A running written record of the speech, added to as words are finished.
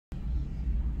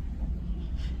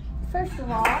First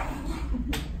of all, I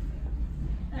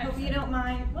hope you don't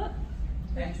mind. Whoop.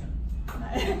 I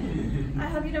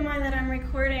hope you don't mind that I'm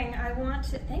recording.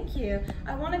 Thank you.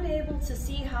 I want to be able to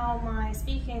see how my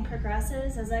speaking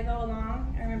progresses as I go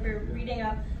along. I remember reading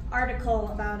an article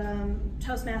about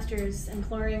Toastmasters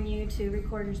imploring you to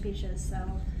record your speeches. So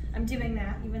I'm doing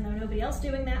that, even though nobody else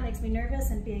doing that makes me nervous,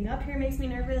 and being up here makes me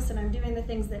nervous, and I'm doing the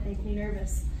things that make me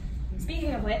nervous.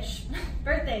 Speaking of which,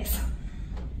 birthdays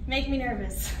make me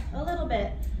nervous a little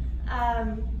bit.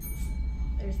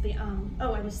 There's the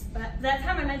that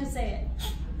time I meant to say it.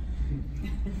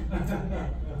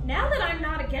 Now that I'm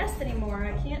not a guest anymore,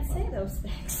 I can't say those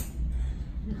things.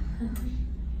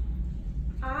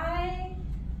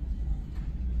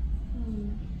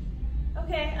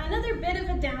 Okay, another bit of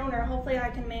a downer. Hopefully I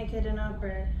can make it an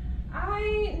upper.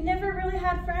 I never really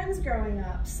had friends growing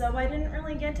up, so I didn't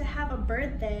really get to have a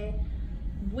birthday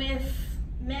with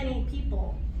many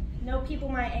people. No people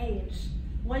my age.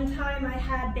 One time I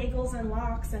had bagels and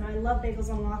lox, and I love bagels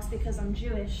and lox because I'm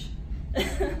Jewish.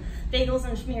 Bagels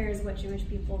and schmear is what Jewish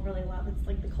people really love. It's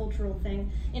like the cultural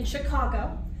thing. In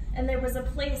Chicago, and there was a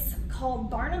place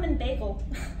called Barnum and Bagel,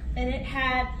 and it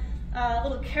had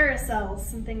little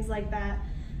carousels and things like that.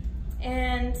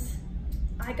 And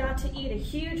I got to eat a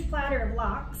huge platter of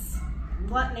lox,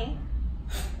 gluttony,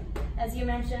 as you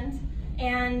mentioned,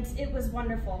 and it was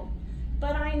wonderful.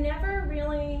 But I never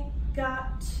really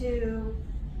got to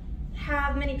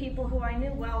have many people who I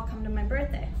knew well come to my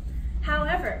birthday.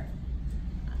 However,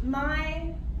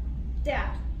 my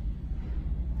dad,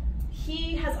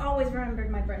 he has always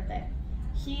remembered my birthday.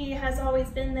 He has always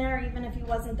been there, even if he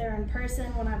wasn't there in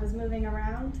person when I was moving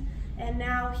around. And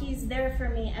now he's there for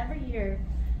me every year.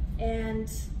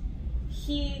 And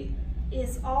he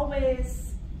is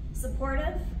always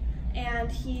supportive,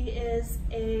 and he is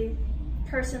a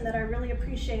person that I really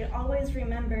appreciate, always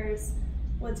remembers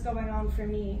what's going on for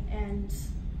me, and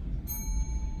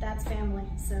that's family.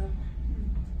 So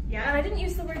yeah, and I didn't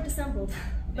use the word dissembled,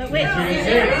 but wait.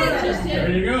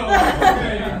 There you go.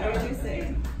 What did you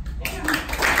say?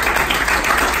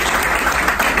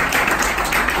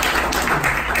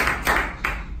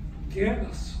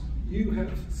 Guests, you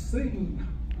have seen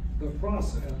the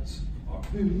process.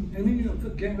 Do any of the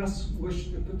guests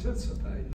wish to participate?